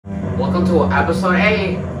welcome to episode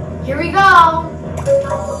 8. Here we go.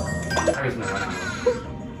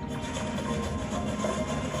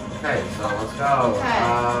 Okay, so let's go. Okay.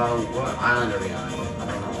 What island are we on? I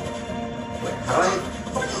don't know. Wait, how do I?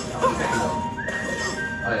 Okay, no.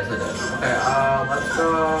 Oh yes, it does. Okay, let's go.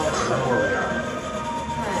 I don't know where we are.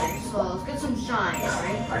 Okay, so let's get some shine,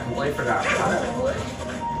 right? I completely forgot how to play.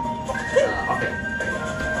 Okay.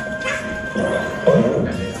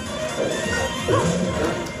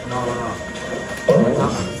 No.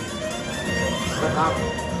 What's up?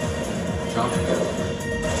 Jump.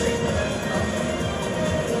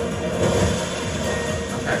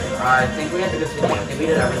 Okay, I think we have to continue. I think we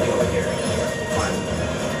did everything over here. Fine.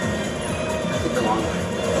 I took the long way.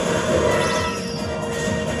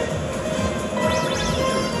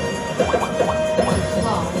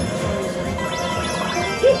 Slow.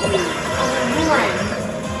 Boomerang.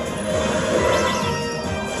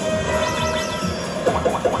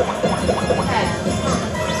 Okay.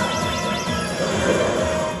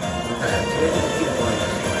 Okay, so we have to keep going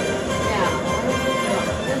this way. Yeah.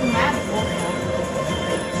 There's a map also.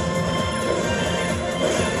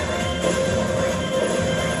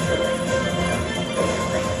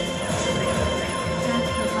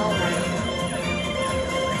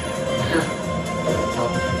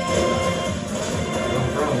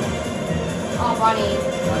 Oh, buddy.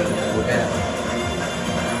 Where do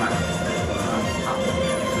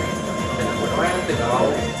I have to go?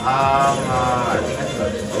 I think I have to go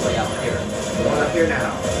this way out here. We're going up here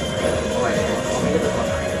now. Oh, wait, let me get this one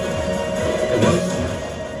right here.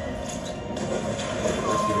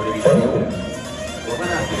 Let's see, what did he do? We're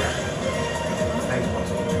going up here. Thanks,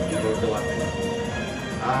 Russell. You go to the left.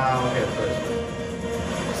 Okay, let's go this way.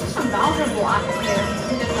 This is some Bowser block here.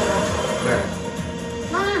 Where?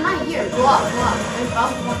 No, not here. Go up. There's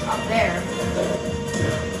Bowser blocks up there.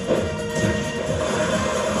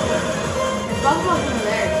 There's Bowser blocks over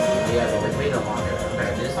there. Yeah, but we're way longer. Okay,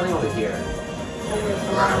 there's something over here. Over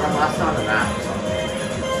I'm lost on the map or something.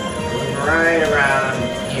 It was right around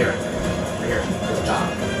here. Right here. This dot.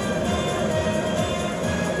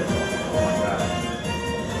 Oh my god.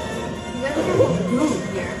 You guys are gonna move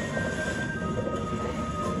here.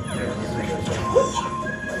 Okay, this is good.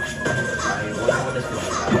 I wonder what this is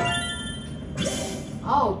about.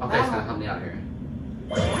 Oh, Okay, it's gonna help me out here.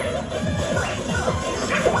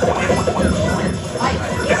 Spike.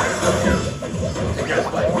 Take care of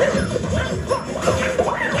Spike.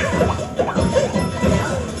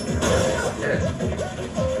 Yeah.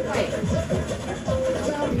 Wait. Is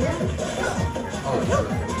it over here? Oh, it's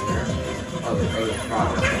over here. Oh, it's frog.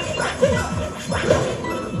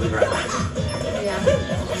 Let me grab it. Yeah.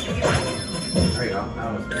 There you go. I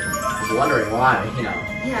was wondering why, you know.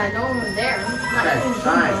 Yeah, no one was there. Not Okay, even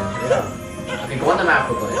fine. Zumba. Yeah. Okay, go on the map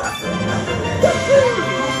quickly after.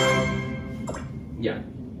 Yeah.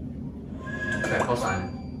 Okay, pause sign.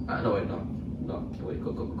 No, wait, no. Wait,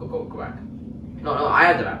 go back. No, I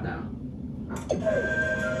have the map now.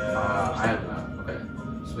 I have the map. Okay.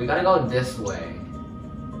 So we gotta go this way.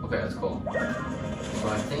 Okay, that's cool. So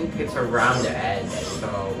I think it's around the edge. So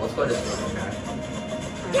let's go this way, okay?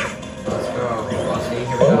 Let's go. Let's see,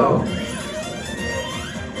 here we go.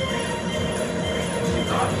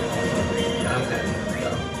 Okay, so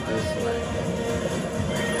this way.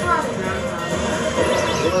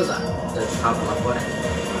 It was the top left way.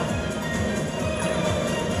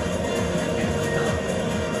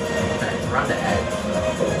 Okay, it's around the edge.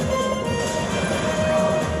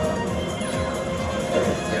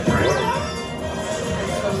 Yeah, right.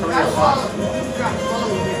 Drop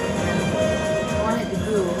slowly here. I wanted to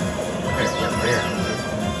do Okay, yeah, right here.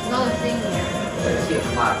 another thing here. I see a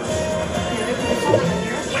cloud. Okay, there's something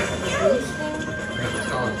here. A boost thing. Okay, let's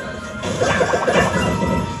go on, guys.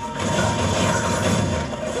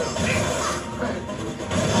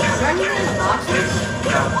 Is there anything in the boxes?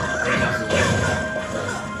 No, everything else is there.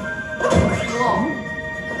 Whoa.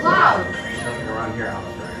 A cloud. There's nothing around here, Alex,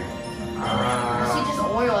 right? I see just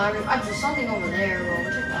oil everywhere. There's something over there. Well,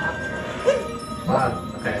 check that out. Cloud.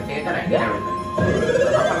 Okay, I think I gotta hit everything. I'm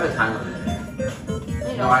not talking about time limit.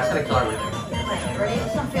 You No, know. I just gotta kill everything. Okay, ready?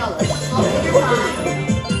 Let's not fail this. Slow, take your time.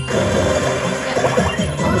 Yeah.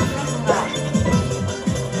 Oh, it's not so loud.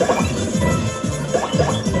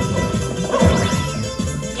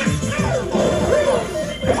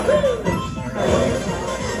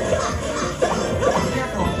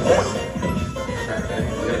 Careful. Okay, we gotta kill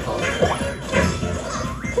everything.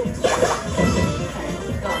 Okay,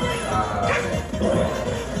 let's go. Okay.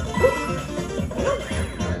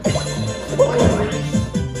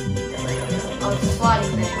 Oh, it's a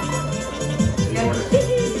sliding thing. You gotta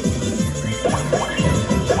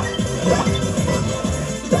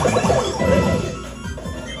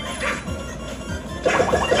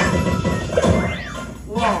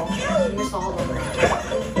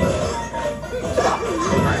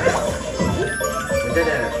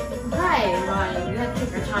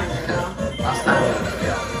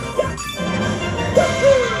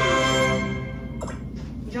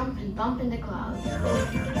the clouds. Check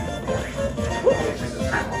the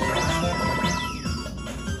time also.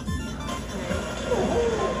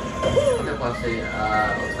 Okay, let's see.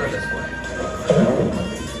 Let's go this way.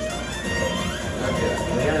 Okay,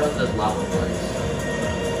 we gotta go to this lava place.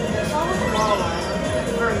 It's almost lava.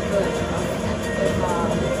 It's very good.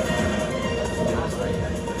 That's right,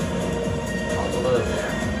 yeah. Also go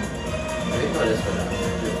there. Maybe go this way now.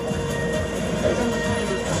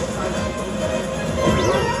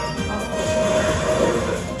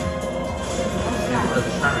 What is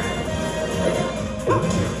the shine?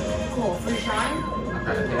 Cool. Free shine?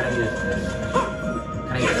 Okay, I think I use this.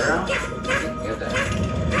 Can I get it around? Get that.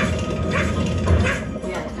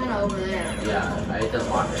 Yeah, it's kind of over there. Yeah, I hit the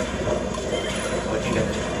locker. So I can get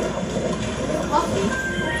it. Puffy?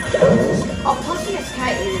 Oh, Puffy has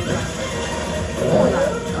cat ears. Oh my god.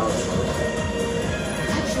 That was close.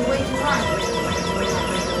 It's actually way too high.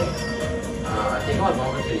 I think I'll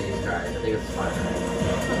bump into these guys. I think it's fine.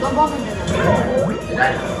 Don't bump into them. Did I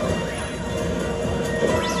know?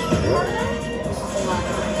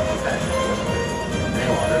 Okay. Any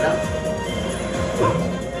water down?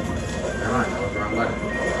 Never mind, that was the wrong button.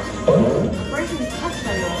 Where can you touch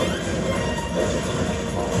that though?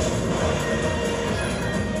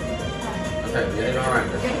 Okay, we gotta go around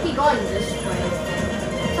We're this. gonna keep going this way.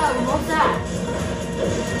 So, what's that?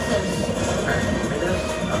 What's this? Okay, remember this?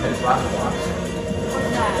 Okay, it's lots of blocks. What's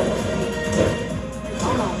that?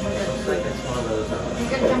 Oh no, what's Looks this? like it's one of those, You're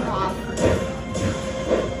gonna jump off.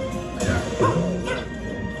 yeah.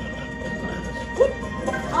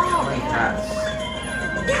 Oh, Only yeah. cats.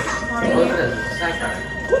 Party Look at here. this, it's that guy.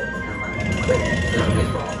 Never mind. There's a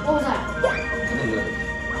baseball. What was that? Something moves.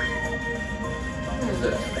 What's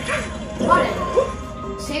this? Button.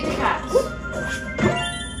 Save the cats.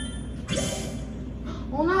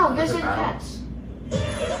 Oh no, you gotta save the cats.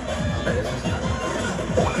 Okay, this is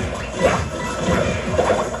not.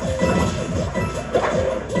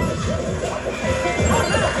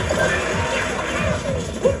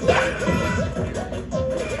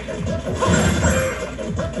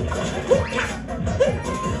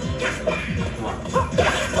 Come on.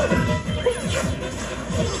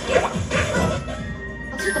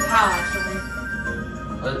 Let's hit the power actually.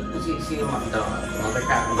 See the another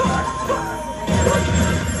cat in the back?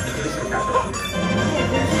 You can see the cat over here.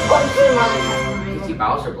 Oh, let's hit another cat. You see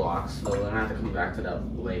Bowser blocks, so we're gonna have to come back to that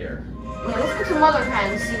later. Yeah, let's get some other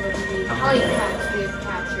cat and see what we need. How many cats we have to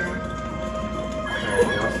capture? Okay,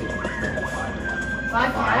 we all see 5.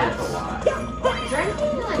 5 That's cats? a lot. Is there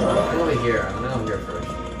anything like I'm gonna go over here. I'm gonna go here first.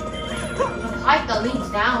 there's a pipe that leads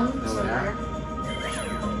down No, somewhere?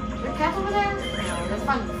 Is there cats over there? No, there's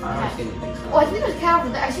fun I don't cats. see anything. Oh, I think there's a cat over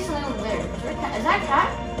there. I see something over there. Is there a cat? Is that a cat?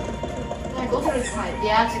 Yeah, go through this pipe.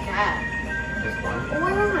 Yeah, it's a cat. This one. Oh,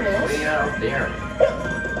 whatever it What do is. you got up there?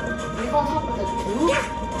 You go on top of the tube?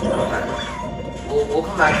 Okay. We'll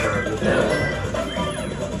come back to her.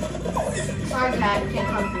 Sorry, cat. You can't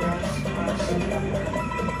come through us.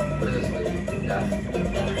 What is this lady? Death.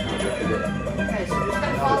 Good. Okay, so we're just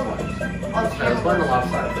gonna No, follow. this one. Oh, it's Okay, let's go on the camera. left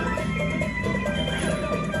side first.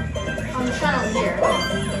 I'm just trying over here.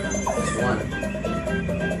 Which one?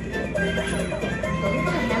 So we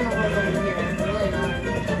put a hammer right over here. It's really annoying.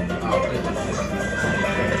 Oh, please don't.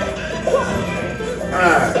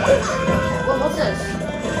 Alright. Well, what's this?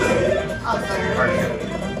 Oh, sorry.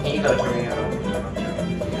 Can you go for me?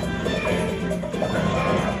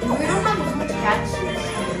 We don't have as much cat suits.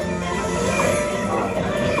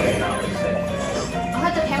 I'll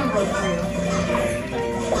have the camera roll for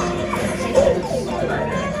you.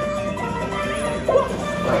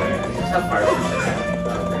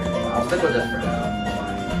 I'll stick with this for now.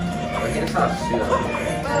 I think it's not a suit. Wait,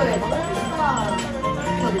 let me just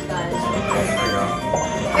kill these guys. There you go.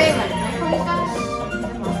 Wait a minute, can I kill these guys?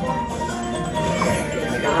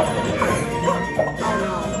 Oh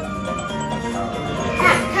no.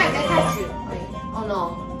 Cat, that cat shoot. Wait, oh no.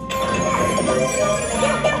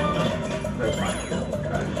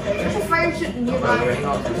 There's a fire shoot nearby. Wait,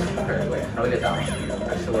 how do we get down?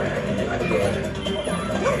 Actually, wait, I can do it.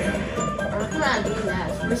 Or come on, doing that.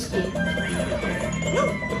 It's risky.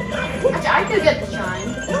 Actually, I could get the shine.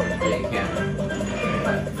 Yeah, you can.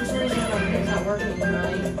 But for some reason, it's not working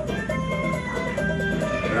really.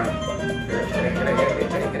 Get on. Get it.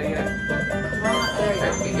 Well, there you go.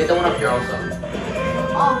 Okay, get the one up here also.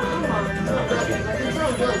 Oh, come on. Like, it's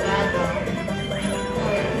really bad though.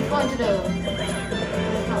 Wait, he's going to do.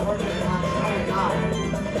 It's not working much. Oh my god.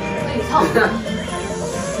 Please help me.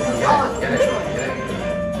 Get it.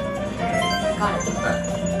 Got it. Okay.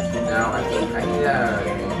 Now, I think I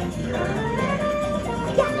need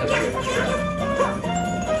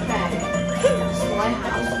Okay. This is the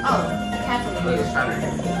lighthouse. Oh,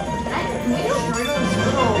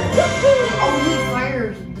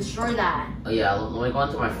 for that. Oh yeah, let me go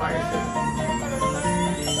into my fire suit. I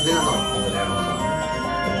think I'm over there also.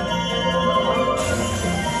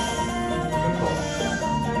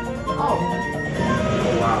 Oh. Oh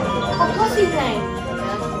wow. Oh, pussy thing. Okay,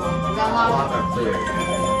 that's cool. We got a lot Lock are clear.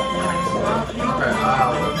 Okay,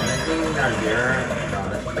 anything down here? No,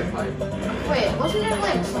 that's quick light. Wait, wasn't there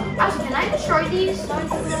like some... Actually, can I destroy these? Now you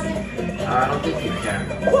think about it? I don't think you can.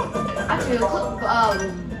 Actually,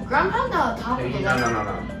 ground pound the top of the No.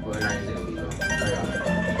 We're not using it illegal. Hurry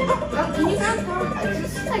up. Can you ground pound?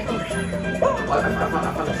 This is like a... What? I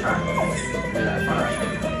found the shrine. Yeah, I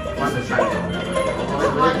found the shrine.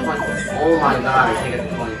 Oh my god, I can't get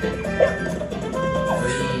the 20 things.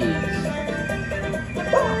 Please.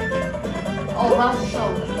 Oh, that's the show.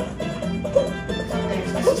 I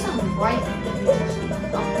see something bright.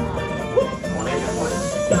 Oh, come on.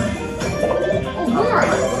 Oh,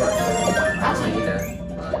 boomerang. That's what I need that.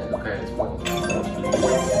 Okay, it's cool.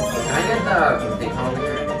 Can I get the thing over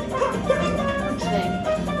here? Which thing?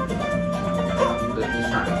 The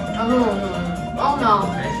shrine. Oh, no. Oh, no.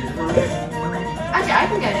 Can I shoot it from here? Actually, I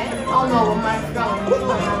can get it. Oh, no, but my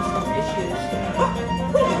controller has some issues.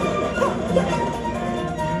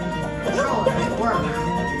 Controller doesn't work.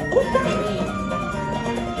 What do you mean?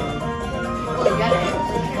 Really get it. I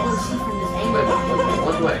can't really see from this angle. Wait,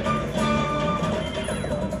 what way?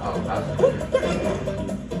 Oh, how's it?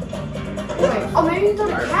 Wait, oh, maybe you can go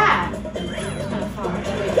to cat. It's kind of far.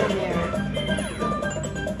 Wait, from there.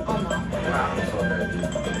 Oh, no. Wow, I'm so good.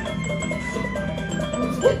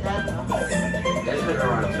 Let's get that, though. Let's go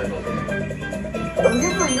around in circles here. Oh, you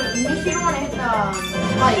make sure you don't want to hit the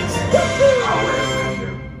spikes. Oh, wait, that's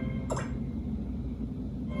true.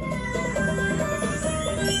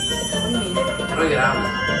 What do you mean? How do I get out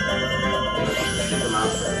now? Let's shoot them out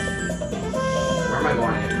first. Where am I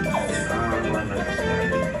going here? I'm going like this way.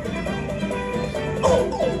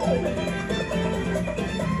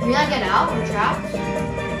 Can you not get out? We're trapped? Can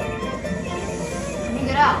you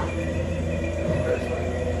get out? This way.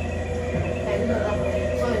 Okay, we go that way.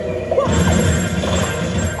 Slowly, we can.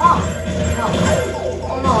 Oh! No.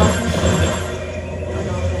 Oh no, that's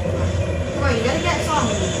wait, you gotta get some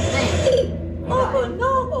thing. Oh,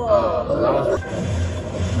 that was...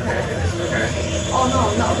 Okay. Oh no,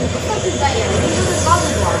 let's not do that yet. Let's do the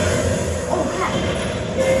goblin one. Oh, cat.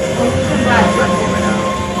 Oh, come back.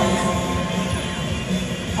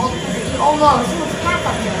 Oh no, there's so much cats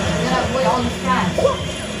up here. We gotta avoid all these cats.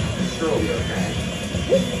 Sure will be okay.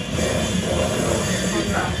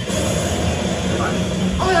 Come on.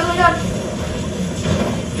 Oh my god.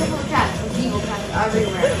 Careful of cats. There's evil cats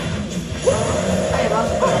everywhere. Hey,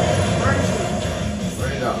 lost one. Where is he?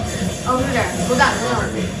 Where'd he go? Over there. Go down, go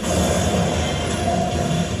down. Me.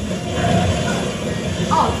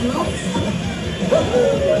 Oh, you?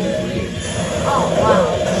 Leave. Oh, wow.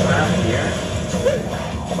 Right up here?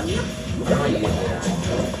 How do I use that?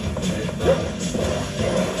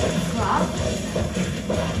 Crap.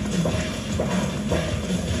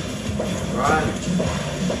 Run.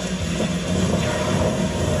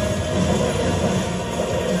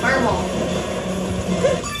 Fireball.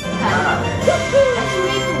 Ah. That should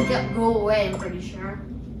make him go away, I'm pretty sure.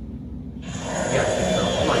 Yeah, I think so.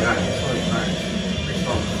 Oh my god, he's so many times.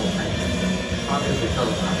 Respawn the whole time. Obviously, kill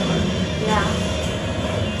us last time. Yeah.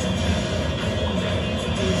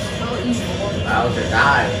 He's so evil. Bowser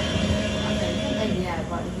died. Okay, yeah,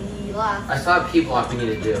 but he left. I saw a P-block we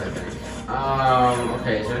need to do, I think.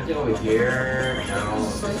 Okay, is there anything over here? No,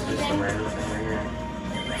 this is just a random thing right here.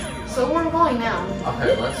 So where are we going now?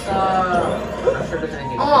 Okay, let's, I'm not sure if there's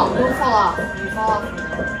anything Oh else no, over don't there. fall off. You fall off from there.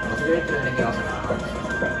 Is there anything else in the islands?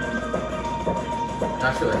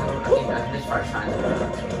 Not sure, I think this fire shines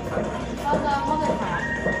around, so we'll find out. How's the mother crab?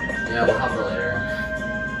 Yeah, we'll have it later.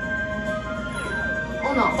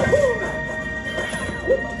 Oh no.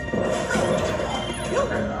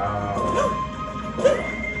 Okay,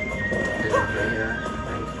 is it right here, I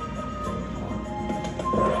think?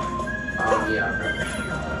 Yeah, okay.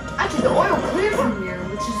 Actually, the oil cleared from here,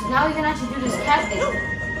 which is now we can actually do this cat thing.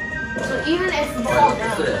 So even if we fall Wait, down.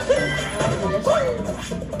 let's do this. Let's do this.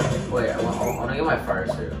 Wait, I want to get my fire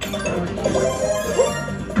suit.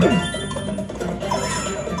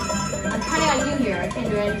 I'm counting on you here. I can't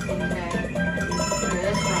do anything today. Okay,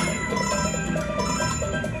 that's fine.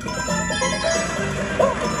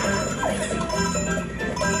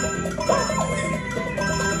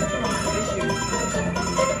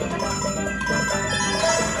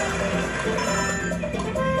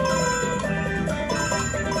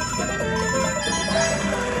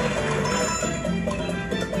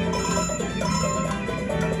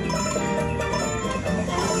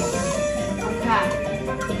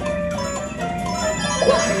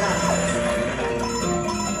 Okay.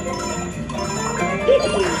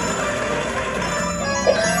 Okay.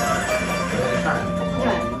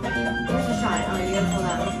 Where's the shine? Oh, you gotta pull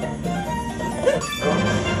that.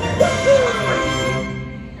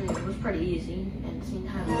 It was pretty easy at the same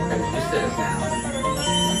time. Okay, just this now.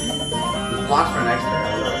 There's blocks for next year.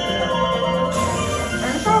 I'm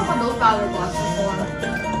not sure what those battle blocks are for.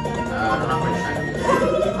 I'm not really trying to do this.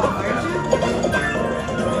 Oh, aren't you?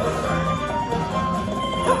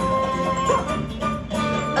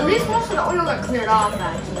 At least most of the oil got cleared off,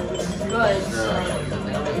 actually, which is good. So.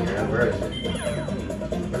 Where is it?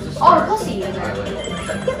 Where's the Oh, start? pussy in Alright, there. wait.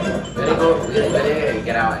 We gotta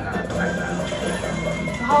get out and come back down.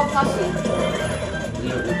 How pussy? We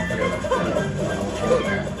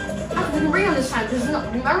I can bring him this time, because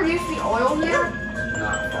remember there used to be oil here?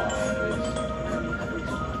 not fall, please.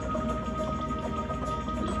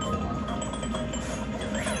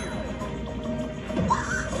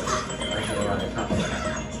 Actually, no, it's not.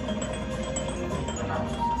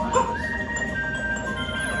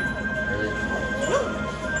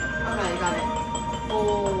 Okay, got it.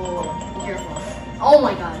 Oh, be careful. Oh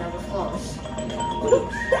my god, that was close.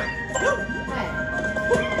 Hey.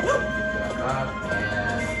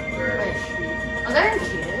 Where is she? Oh, there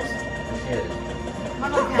she is.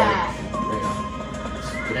 Come on, cat.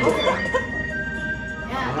 I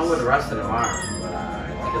don't know where the rest of them are, but I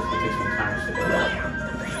think it's gonna take some time to figure it out.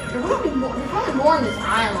 There's probably more on this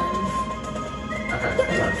island. Okay.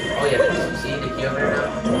 Oh yeah, you see the key over there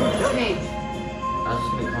now? Okay. I was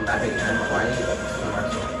just gonna come back again. Why did you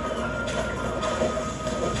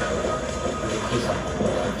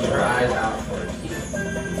keep your eyes out for the key.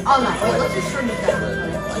 Oh no, wait, let's just turn this down.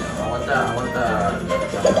 I want the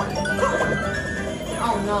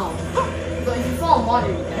Oh no. But if you fall in water,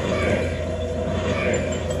 you die.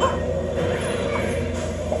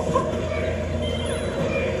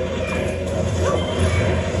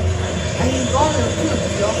 And you go in the tube,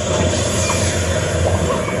 you also.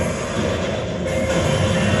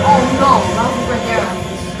 Oh no, that was right there.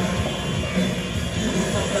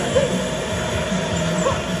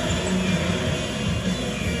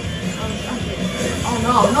 Oh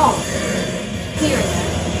no, no. Here again.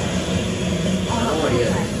 Oh no, where he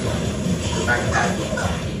is. The backpack.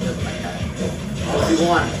 He does backpack. Oh, he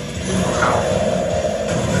won. Ow.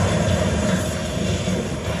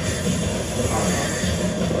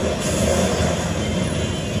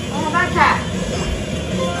 Oh, backpack.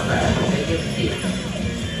 Okay, take his key.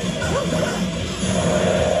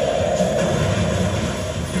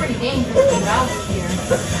 It's pretty dangerous to get out of here.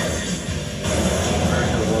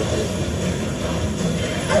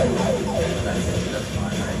 That's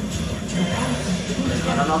fine, right? I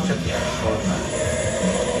don't know if it's You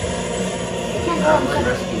can't go I'm inside. really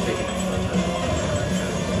risky taking it.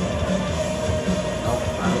 Nope,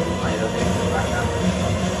 I don't think it's back now.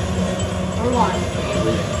 We're one. I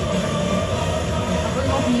really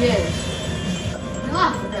hope he is. He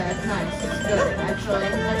left. Okay, that's nice. That's good, actually.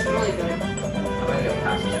 That's really good. I'm gonna get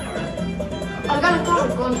past this part. Oh, I got a phone.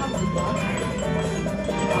 Go and talk to the boss.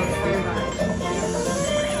 Oh, it's very nice.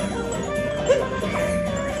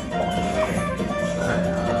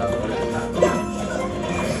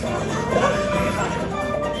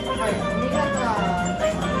 Wait, let me get the...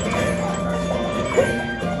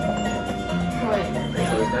 Wait.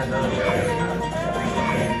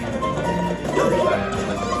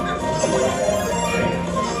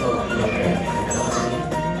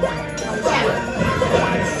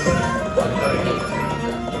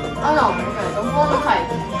 Oh no, okay, don't pull on the pipe.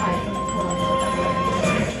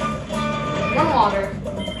 One water.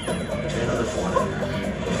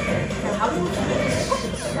 Okay, how do we do this?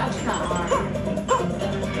 That's kind of hard.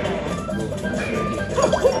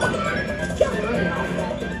 Really awful.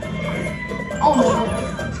 Oh no.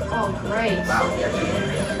 Oh great. Wow, he actually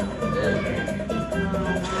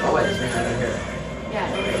oh wait, this thing right here. Yeah,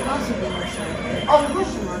 there's possibly more stuff. Oh, the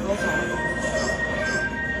question mark also.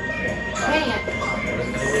 Dang it.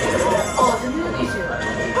 Oh, it's a new issue.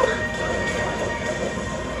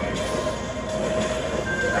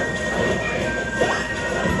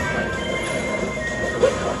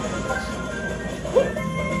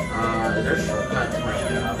 Is there a shortcut to my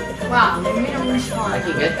job? Wow, they made him respawn. I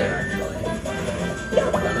can get there actually.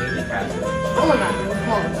 Let me get past it. Oh my god, it was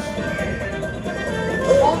close.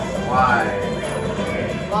 Oh, Why?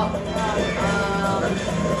 well,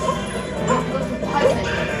 look at the pipe thing.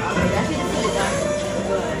 Okay, that's it. That's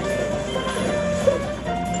good.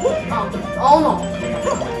 Oh no. I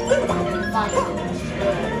didn't find it. That's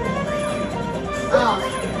good. Oh,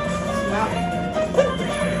 smell.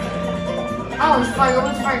 Oh, it's fire.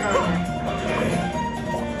 What's fire going there?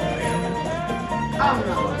 Oh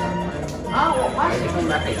no. Oh, well, why Why is did it you come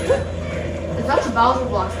back again? It's that's the Bowser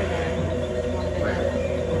blocks right there. Where?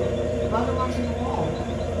 The Bowser blocks in the wall.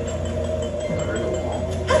 Over the wall.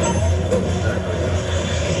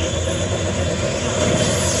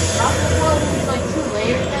 Bowser blocks is like 2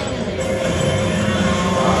 layer thing and then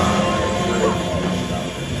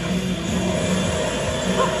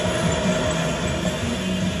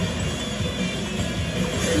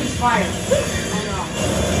shoots fire. I know.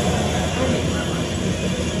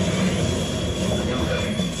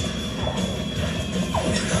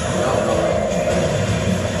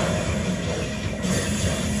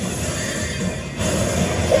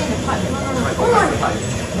 Stay in the pipe. No. Oh my God.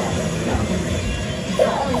 The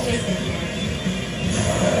only safe thing here.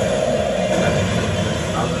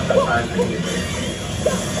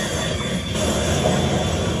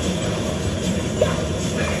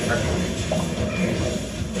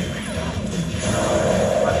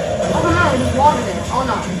 Oh no, there's water there. Oh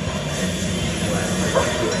no.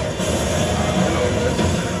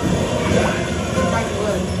 Like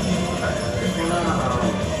wood.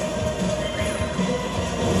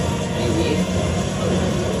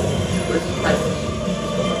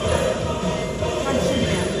 Try to shoot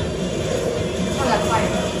him. Oh, that fire.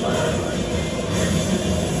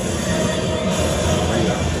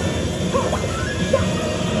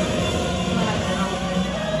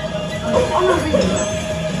 Oh no, really?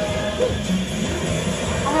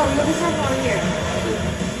 Oh no, look inside over here.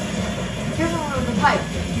 Careful with the pipe.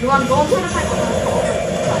 You want to go inside the pipe or go inside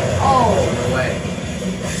the pipe? Oh. No way.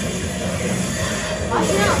 Why is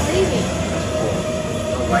he not leaving?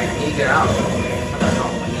 No, why? I need to get out. I don't know.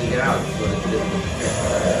 I need to get out. So this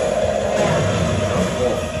Yeah.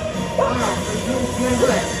 cool. Oh no, you're gonna do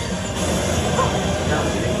it. Not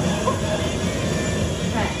leaving.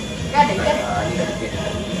 Okay. Get it. I need to get it.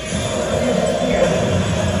 You're just here.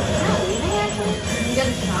 He's not leaving actually? You get a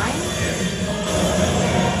shine?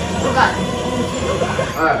 Oh god.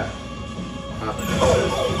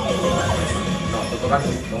 No, so go back to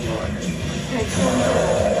don't go right here. Okay, so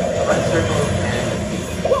Go back to circle and get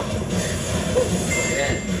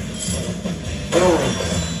in. Boom.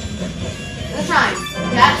 the shine.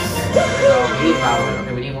 Yes. There we go. We need Bowser.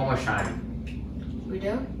 Okay, we need one more shine. We do?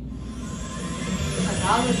 A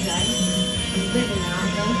Bowser shine. I'm leaving now,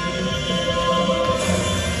 okay?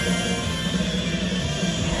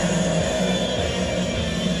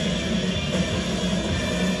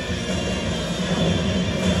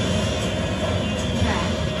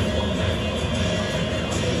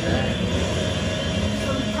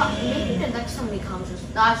 Maybe the next time he comes is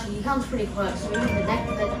actually he comes pretty quick, so maybe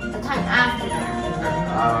the time after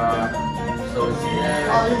that. So it's there.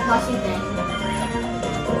 Oh, the pussy thing.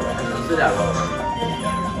 Let's do that roll.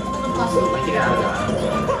 The pussy. We can get out of that.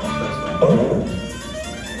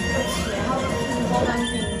 Let's see, I hope it doesn't involve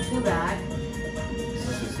anything too bad. This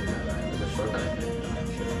isn't too bad, right? There's a shortcut, I think.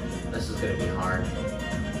 This is gonna be hard.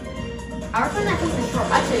 I reckon that he's the short.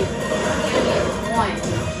 Actually, it's one.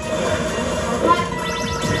 Shortcut?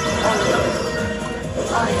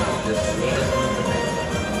 Oh, yeah. Just need this one to make.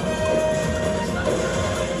 It's not good.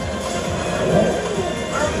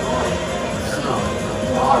 Where are we going? I don't know.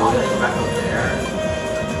 Oh, we're gonna go back up there.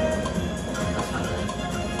 That's not good.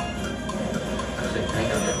 Actually, can I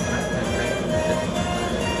get a different way? Can I get a different way?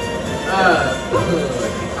 I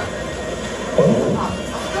can't find it.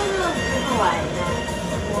 Let's go to a different way.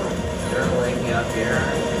 Is there a way to get up here?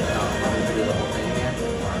 No, want me to do the whole thing again?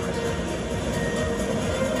 Or am I just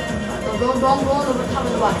Don't go on the top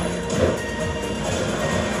of the button. Is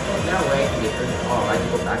there a way to get through? Oh, I have to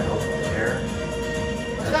go back over there.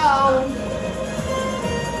 Let's go.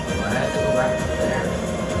 I have to go back over there.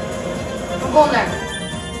 I'm going there.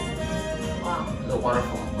 Wow. There's a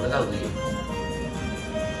waterfall. What does that lead?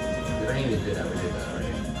 We don't even do that. We did that already.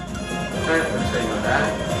 Okay, we're saying on that.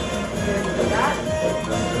 You're gonna do that?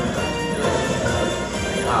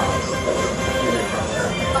 Wow.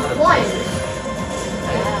 A point.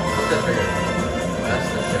 What's that trigger? That's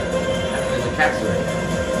the shit. There's a cat swing.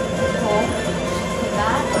 Cool. Like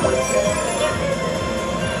that.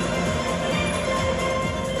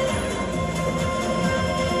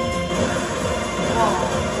 Oh,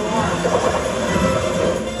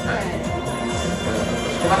 okay.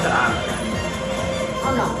 Let's go back to Island.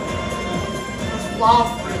 Oh no. There's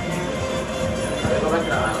lava right there. Let's go back to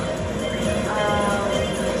the island.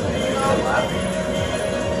 No. Left.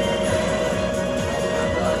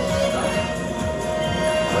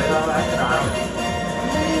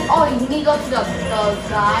 Oh, you need to go to the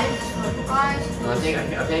guys. No, I think I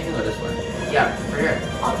can go this way. Yeah, over here.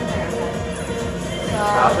 Oh, there. Okay. So.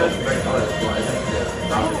 Bowser's break. Oh, it's blood. It's the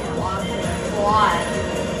Bowser block. Why?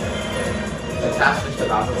 The task switch the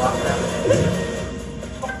Bowser block now.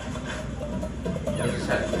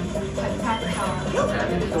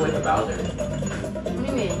 Bowser. What do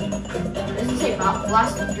you mean? It doesn't say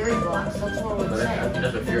blast the fury blocks. That's what it would But say. I think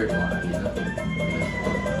there's a fury block.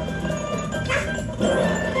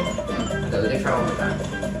 Okay, let me try one more time.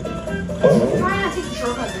 Try not to take the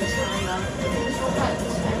shortcut this time, though. The shortcut,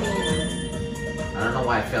 I don't know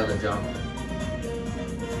why I failed to jump.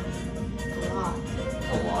 it's a lot.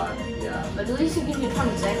 A lot, yeah. But at least it gives you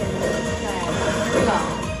 20 seconds. Okay, here we go.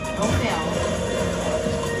 Don't fail.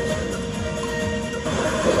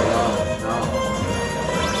 No, no.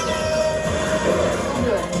 Still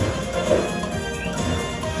do it.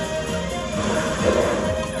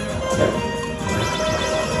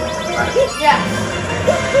 Right. Yes!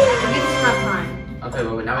 Give us enough time. Okay,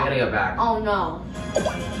 but now we gotta get back. Oh no. We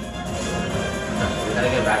gotta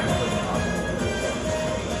get back as quick as possible.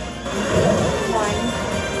 Fine.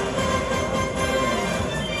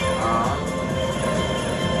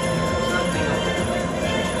 What's that thing over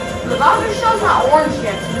there? The Bowser shell's not orange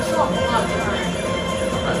yet, so we still have a lot of time.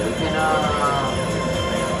 Okay, we can,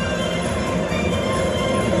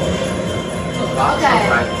 those boxes Okay.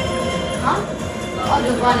 are right. Huh? No, Oh,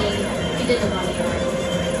 the bunny. We did the bunny already.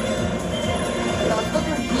 So let's go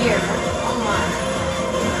through here. Oh my.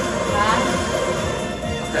 Fast.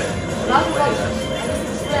 Okay. Bowser Wait, goes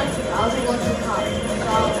guys. Bowser goes to the top.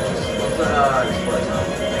 So, Let's explore time.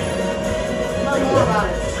 learn more about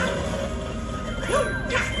it.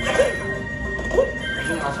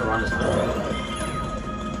 Anything else around this time?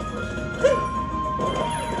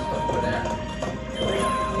 Stuff over there.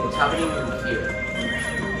 What's happening here?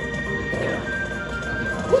 Here. Nothing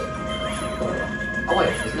else. Oh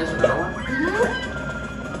wait, isn't this another one?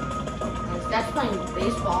 That's playing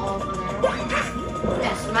baseball over there.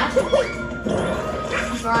 Yes, matches.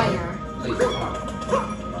 Drawing her. Please, come on.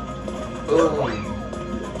 Boom.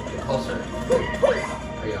 Get closer. There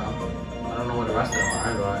you go. I don't know what the rest of them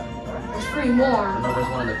are, but There's 3 more. I know there's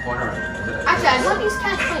one in the corner. Is it? Actually, I saw these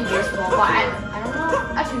cats playing baseball, but I don't know.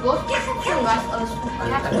 Actually, those cats are playing I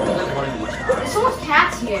cats. think there's one in each house. There's so much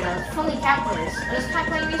cats here. There's friendly cat players. There's cat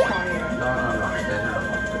playing baseball here. No.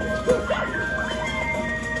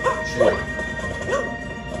 Shoot.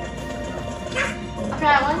 Okay, I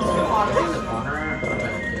went to the water. In the corner?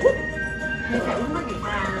 Okay. Okay, we might be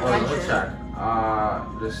trying Oh, to let me check.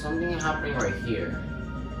 There's something happening right here.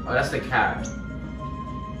 Oh, that's the cat.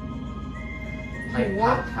 Like,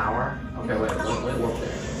 What? tower? Okay, wait, let me walk there.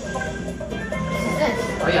 This.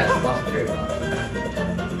 Oh, yeah, it's a boss of block.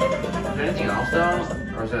 Is there anything else, though?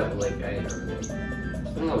 Or is it, like, anything?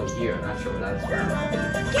 Something over here, I'm not sure what that's about.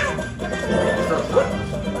 It's still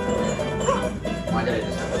timeless. Why did I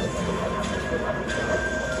just have this?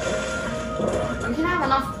 We can have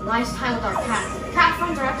enough nice time with our cats. Cat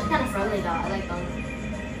friends are actually kind of friendly, though. I like them.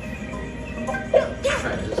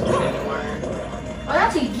 Try to just get anywhere. Oh,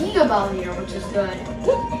 that's a Giga Bell here, which is good. I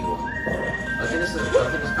think this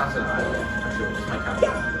counts as an island. Actually, we'll just might count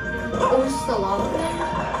that. Oh, this is the lava thing?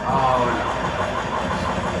 Oh, no.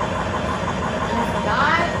 And if we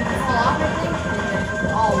die, we can fall off, I think.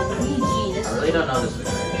 Oh, Luigi, this I is... really don't know this thing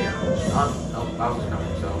right here. Oh, no, Bowser's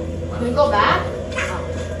coming, so... Can we go back? Oh.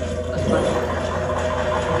 Let's put it.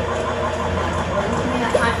 We don't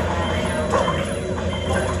have time for that right now.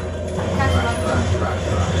 Catch up. Right.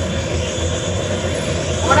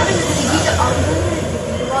 What happens if we beat the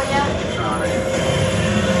Giga Ball yet?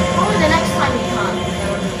 Probably the next time we come.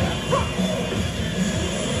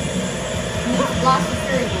 Lots of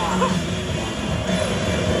fury blocks.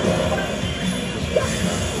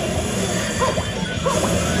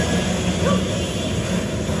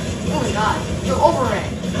 Oh my god, you're over it.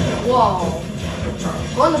 Whoa.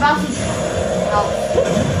 Go on the bouncy house.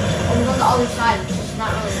 And go on the other side, which is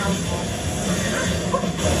not really helpful.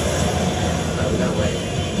 We gotta wait.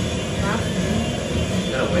 Huh?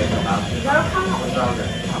 We gotta wait for Bowser. You gotta come up. Where's Bowser?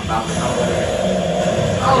 Bowser's over there.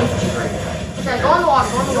 Oh, He's right here. okay, go in the water,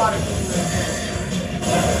 go in the water.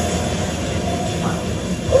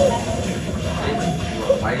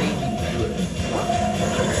 Why didn't you do it?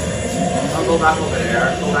 I'll go back over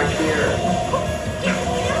there. Go back here.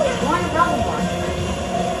 Go on the double one.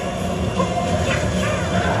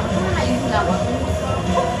 I'm not using that weapon.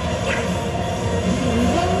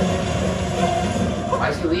 Why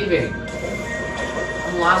is he leaving?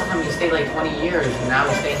 The last time he stayed like 20 years, and now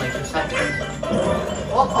he's staying like 2 seconds.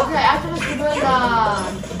 Well, okay, after this we're doing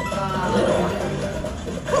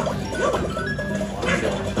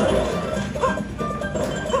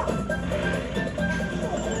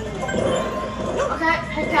okay,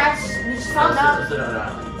 hey cats, we just found out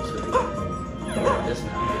This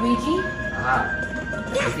now. Luigi. Aha.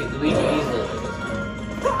 Defeat Luigi easily like this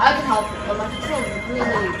now. I can help you, but my control's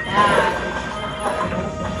really bad.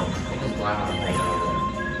 He just blind on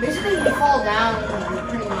him. Basically, if you fall down, you're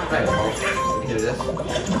pretty much. Wait, well, we can do this.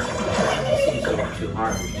 It seems so too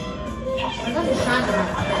hard. I got the shine around.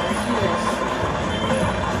 Okay, let's do this.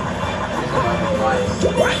 This is like a life. You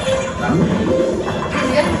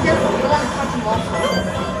gotta be careful. You don't want to touch him also.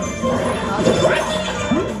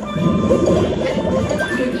 It's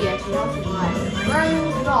tricky actually. How to lie. Where are you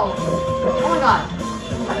supposed to go? Oh my god.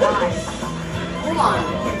 Oh my god. Hold on. I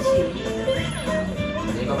can't see.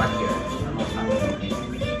 Then you go back here. Almost time.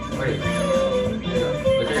 Where do you go?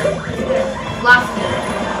 Look at it. Laughing at it.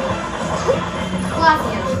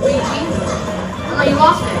 Laughing at it. Reaching. Oh no, you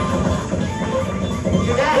lost it.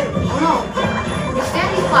 You're dead. Oh no. You stand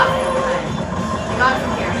these platforms. Okay. I got it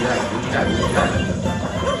from here. You got it.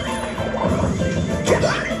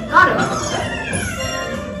 Got him.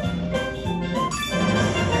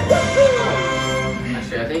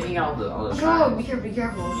 Actually, I'm taking out all the Oh, be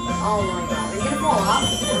careful. Oh my god. Are you gonna fall off?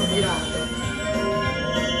 You don't.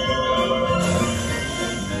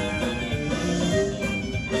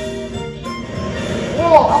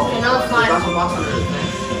 Whoa, okay, now it's fine. There's also blocks under the thing.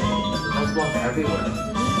 There's blocks everywhere.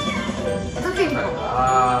 It's okay.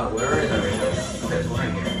 Where is everything? Okay, it's one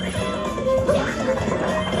right here.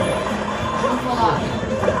 Don't fall off.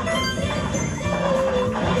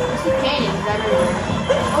 I see paintings everywhere.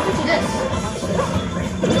 Oh, look at this.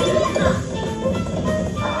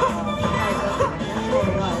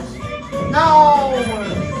 Watch this. No!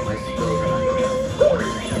 My skills are not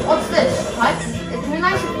good. What's this? What? It's really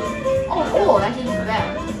nice of you. Oh, cool. That actually looks bad.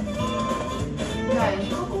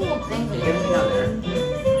 Guys, look cool things. Can you get anything out there?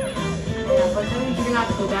 Yeah, but then you're gonna have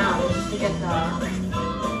to go down just to get the.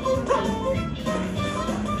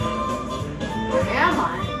 Where am I?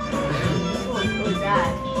 This looks really bad.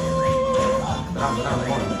 Go down,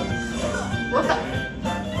 more. What the?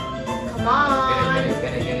 Come on.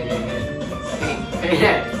 Get it. Hey,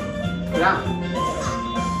 go down. I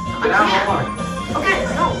Go down can't. more. Okay,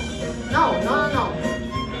 no.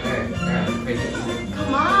 Okay,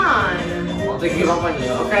 Come on. I'll give up on you.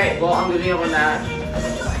 Okay, well, I'm giving up on that.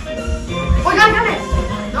 Oh, I got it.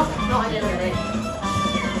 No, I didn't get it.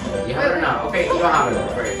 You have it or not? Okay, you don't have it.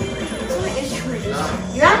 Great. It's only issue.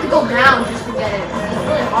 You have to go down just to get it. It's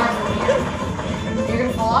really hard from here. You're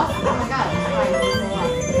gonna fall off? Oh my god, it's fine. You're gonna fall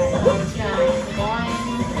off. Okay, I'm just gonna keep going.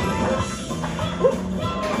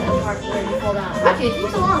 And the part where you fall down. Actually, it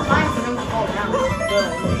takes a long time for them to fall down. Good.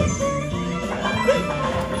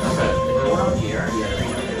 Okay, is there one up here? Yeah.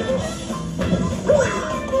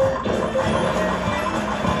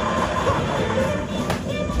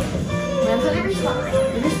 Man, so they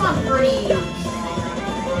respawn pretty.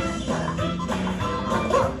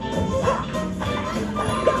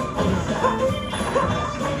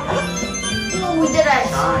 Oh, we did it!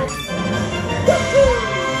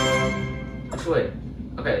 Actually,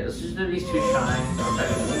 okay, let's just do these two shines. Okay,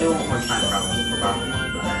 we'll do one more shine probably for about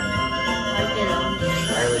I did it. I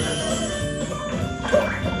really don't know.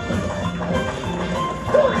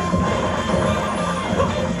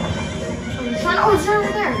 Oh, it's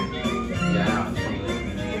right there. Yeah, I know.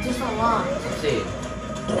 It's just unlocked. Let's see. It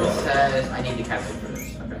says I need to catch it for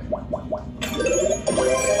this. Okay.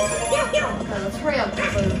 Okay, let's hurry up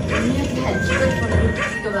because we have to head straight for the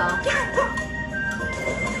Giga.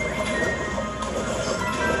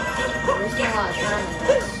 We're wasting a lot of time in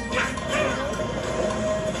this.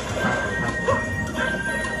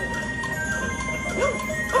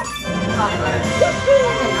 Got it.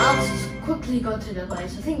 Okay, now let's just quickly go to the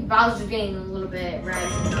place. I think Bowser's getting a little bit ready.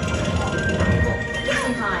 Just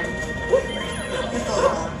in time.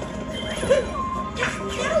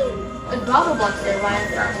 There's Bowser blocks there, right?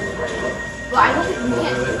 But I don't think we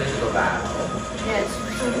can't. We need to go back. Yes,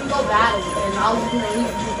 so if we go bad and Bowser's gonna leave, we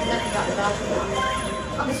have to get Bowser block.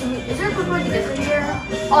 Okay, so is there a quick way to get through here?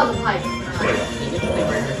 Oh, the pipe. Wait, can you get the thing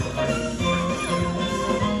right here?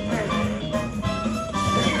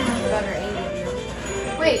 Better angle here.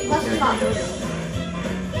 Wait, let's stop.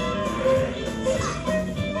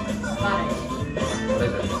 Got it. What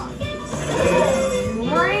is it?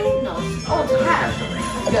 Boomerang? No. Oh, it's a cat.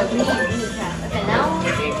 Let's go. We need a cat. Okay, now.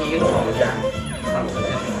 Can you get the cat?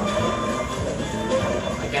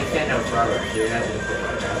 I can't stand out forever, so you're gonna have to just put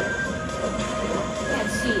it out. I can't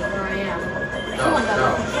see where I am. No.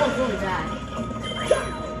 Someone's really bad.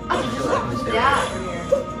 I should just let me down from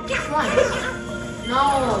here. Come on. No.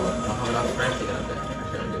 I'll have enough strength to get up there. I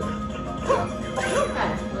shouldn't do it. Yeah.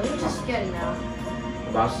 Okay, let me just get it now.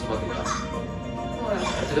 The boss is supposed to go. Hold on.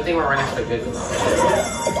 It's a good thing we're right next to a good one.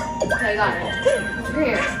 Okay, I got it. It's over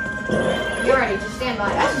here. You're ready. Just stand by.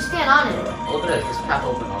 Actually, stand on it. Look at this. This path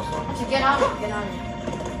open also. Actually, get on it. Get on it.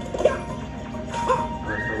 I'm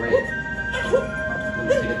gonna wait.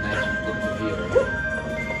 Let's take a nice look at the view.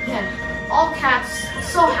 Yeah. all cats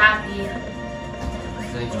so happy. You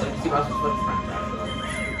can see Bowser's footprints actually.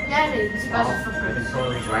 Yeah, you can see Bowser's The footprints.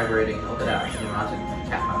 controller is vibrating. Look at that. You know, that's a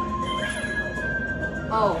cat pattern.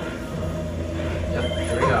 Oh. Yep,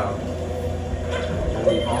 here we go.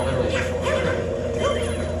 We've all been waiting for.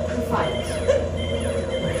 Who fights?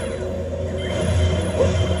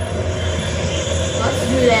 Let's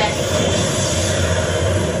do that.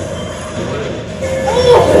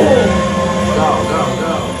 Go.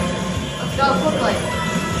 Let's go quickly.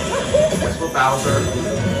 Guess what, Bowser?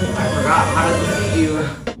 I forgot how to defeat you.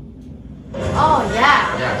 Oh,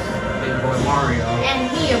 yeah. Yes, Big Boy Mario. And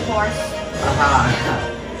he, of course. Haha.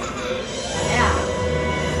 Yeah.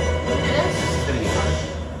 It is? It's gonna be hard.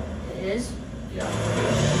 It is? Yeah.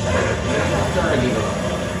 It's gonna be hard.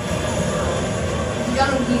 You got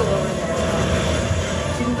a wheel over there.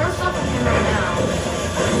 So you can throw stuff in here right now.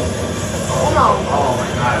 Oh, no. Oh my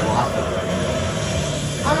god, I lost it already.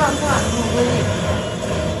 Oh, no, come on. Wait.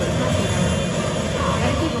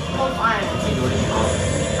 Gotta keep a close eye on it. Can't do anything else.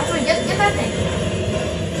 Actually, get that thing.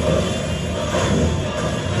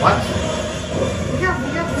 What? Be careful,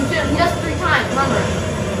 be careful. He does it 3 times, remember.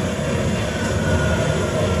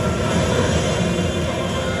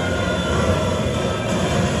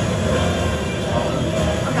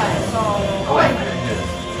 Okay, so... Oh wait, I didn't do this.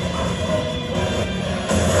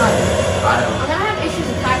 Got him. I'm gonna have issues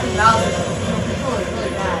attacking Bowser. The controller is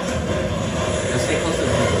really bad. Just stay close to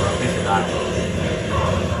the people, in case you die.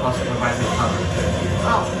 Also provides me cover.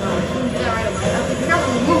 Oh, no. You can do that right away. Okay, be careful.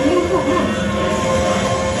 Move.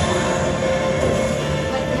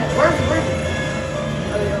 Like, yeah, where's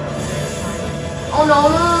Oh, yeah. Oh, no.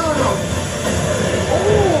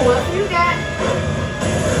 Oh, that's what you get.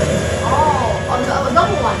 Oh, a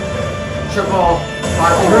double one. Triple,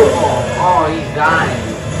 quadruple. Oh, he's dying.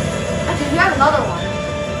 Actually, you have another one.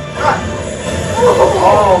 Run.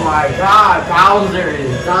 Oh my god, Bowser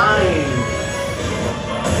is dying.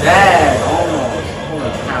 Dead, almost. Holy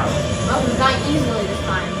cow. Bowser's dying easily this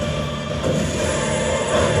time.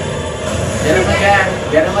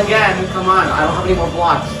 Get him again. Come on, I don't have any more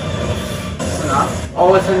blocks. It's enough.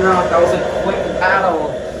 Oh, it's enough. That was a quick battle.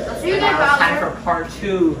 Let's do And that, now it's time Bowser. for part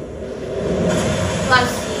 2. Let's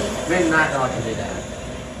see. Maybe not know I can do that.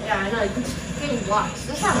 Yeah, I know. You can just getting blocks.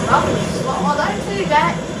 This time Bowser's slow. Oh, did I tell you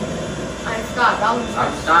that? I forgot. Bowser's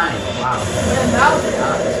I'm dying. Wow. Yeah, Bowser.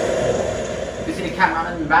 You can see the cat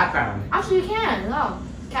mounted in the background. Actually, you can. No.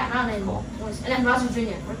 Cat Mountain. Cool. And then Bowser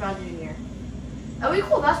Jr. Where's Bowser Jr.? It would be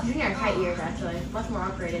cool if Bowser Jr. had cat ears, actually. Much more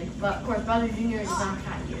upgraded. But, of course, Bowser Jr. does not have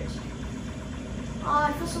cat ears. Oh,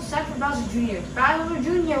 I feel so sad for Bowser Jr. Bowser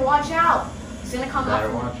Jr., watch out! He's gonna come Better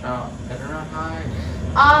up. watch out. Better not hide.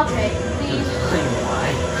 Okay, please.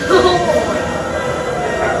 Why?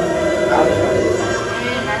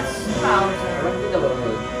 And that's Bowser.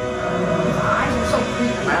 His eyes are so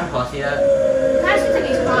creepy. Am I on plus yet? It kind of seems like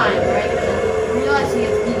he's crying, right? You realize he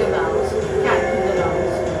gets Giga Bells. Cat Giga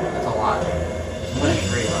Bells. That's a lot. What is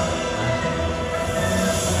free?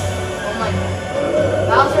 Oh my god.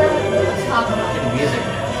 Bowser, let's talk about it. Music.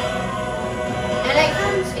 And it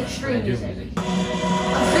comes extreme Do music. music.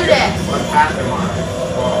 Let's do this. One faster, Mario.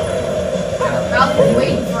 Bowser's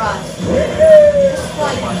waiting for us. Just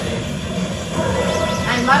like,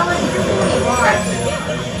 and by the way, if you're really hard, you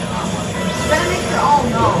better make sure, oh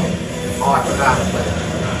no. Oh, I forgot to play that.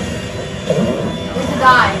 We have to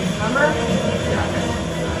die, remember? Yeah.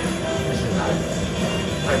 This is not.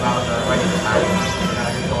 Play Bowser, right in the time. I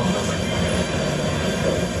gotta control something.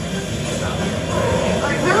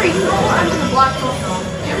 Like, remember, you can go under the block so strong.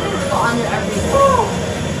 Everything's go under everything.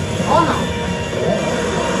 Oh no.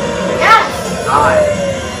 Yes! Die.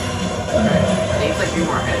 Okay. I think it's like 3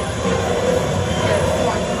 more hits. Yeah, it's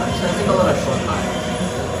 4. So I think a little short time.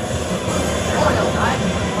 Oh no, die.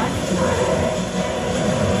 What?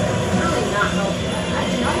 Really not helping.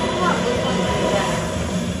 Actually, not even what. Looks like pretty bad.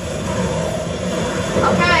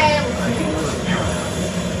 Okay. I can move the camera now.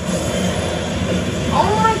 Oh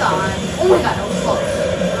my god. Oh my god, that was close.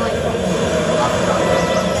 Really close.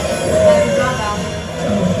 Yeah, good job, Bowser.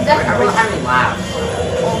 Every time he laughs.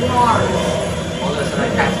 Oh, hard. All this and I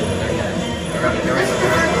catch it. There you go. They're ready. They're ready. This is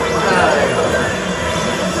the There you go.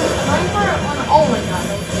 Oh my god,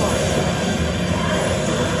 that was close.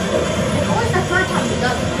 It's always the third time he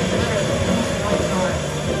does it. Like, literally. It's one hard.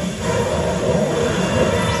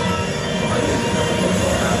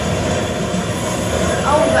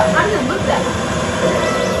 Oh, but how do you look that?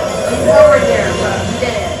 You were over there, but you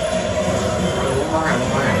did it. One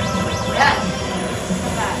more. Yes. Look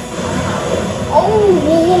at that. Oh,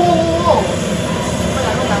 whoa. Oh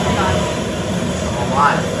my god. I'm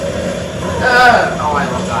alive. Oh, I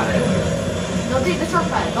almost got it. Don't take the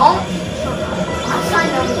shortcut. Don't take the shortcut.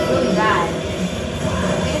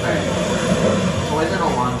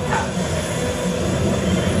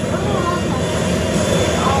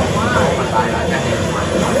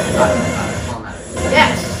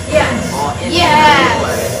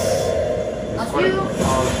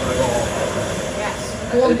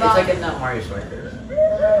 Golden It's like in that Mario Strikers.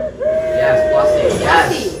 Yes, Plussy.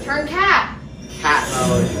 Yes. Plussy, turn cat. Cat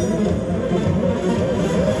mode.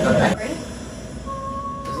 Okay. Ready?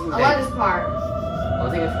 This is I like this part. I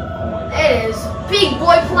think it's. Oh my god. It is Big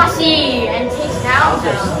Boy Plussy and takes down.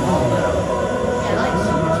 Those are small though. Yeah, like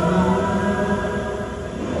super small.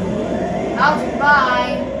 Bowser,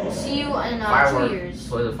 bye. We'll see you in 2 Firework. years.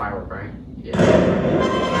 So it's a firework, right? Yeah. Yay.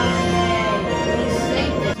 We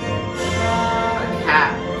saved it. A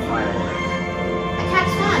cat firework. A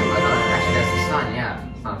cat's fun. Oh no, actually that's the sun. Yeah,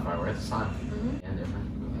 it's not a firework. It's the sun. Mm-hmm. And different.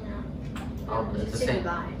 Yeah. Oh, it's the Say same.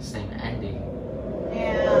 goodbye. Same ending.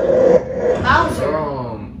 Yeah. Bowser.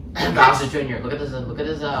 Boom. And Bowser Jr. Look at this. Look at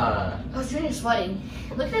his. Bowser Jr. sweating.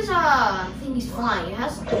 Look at his thing he's flying. It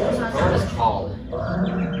has. What is it called?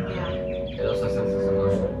 Yeah. It also senses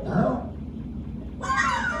emotion.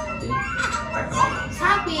 See? It's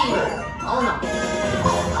happy. Oh no.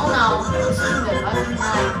 Oh no. This isn't good. Bowser's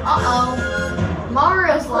like, uh-oh.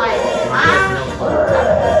 Mario's like, No clue what's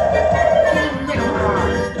happening. can't even hit him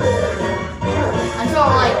hard. Until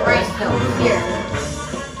like right still. Here.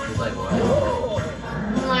 He's like, what?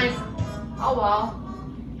 I'm like, oh well.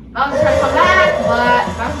 Bowser's trying to come back, but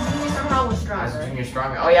Bowser Jr. somehow was stronger. Bowser Jr.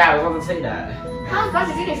 stronger. Oh yeah, I was about to say that. How is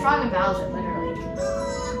Bowser Jr. stronger than Bowser, literally?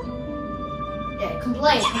 Yeah,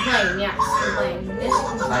 complain, yes, complain. This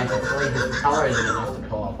complain. Scientifically, his power isn't enough to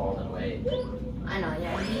pull off all the weight. I know,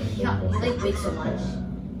 yeah, he like weighs so much.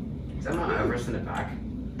 Is that Mount Everest in the back?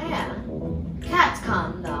 Yeah. Cats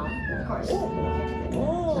come, though, of course. Till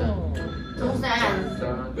the end.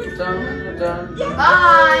 Dun, dun, dun, dun.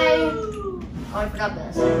 Bye! Oh, I forgot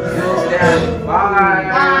this. Bye.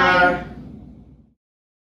 Bye.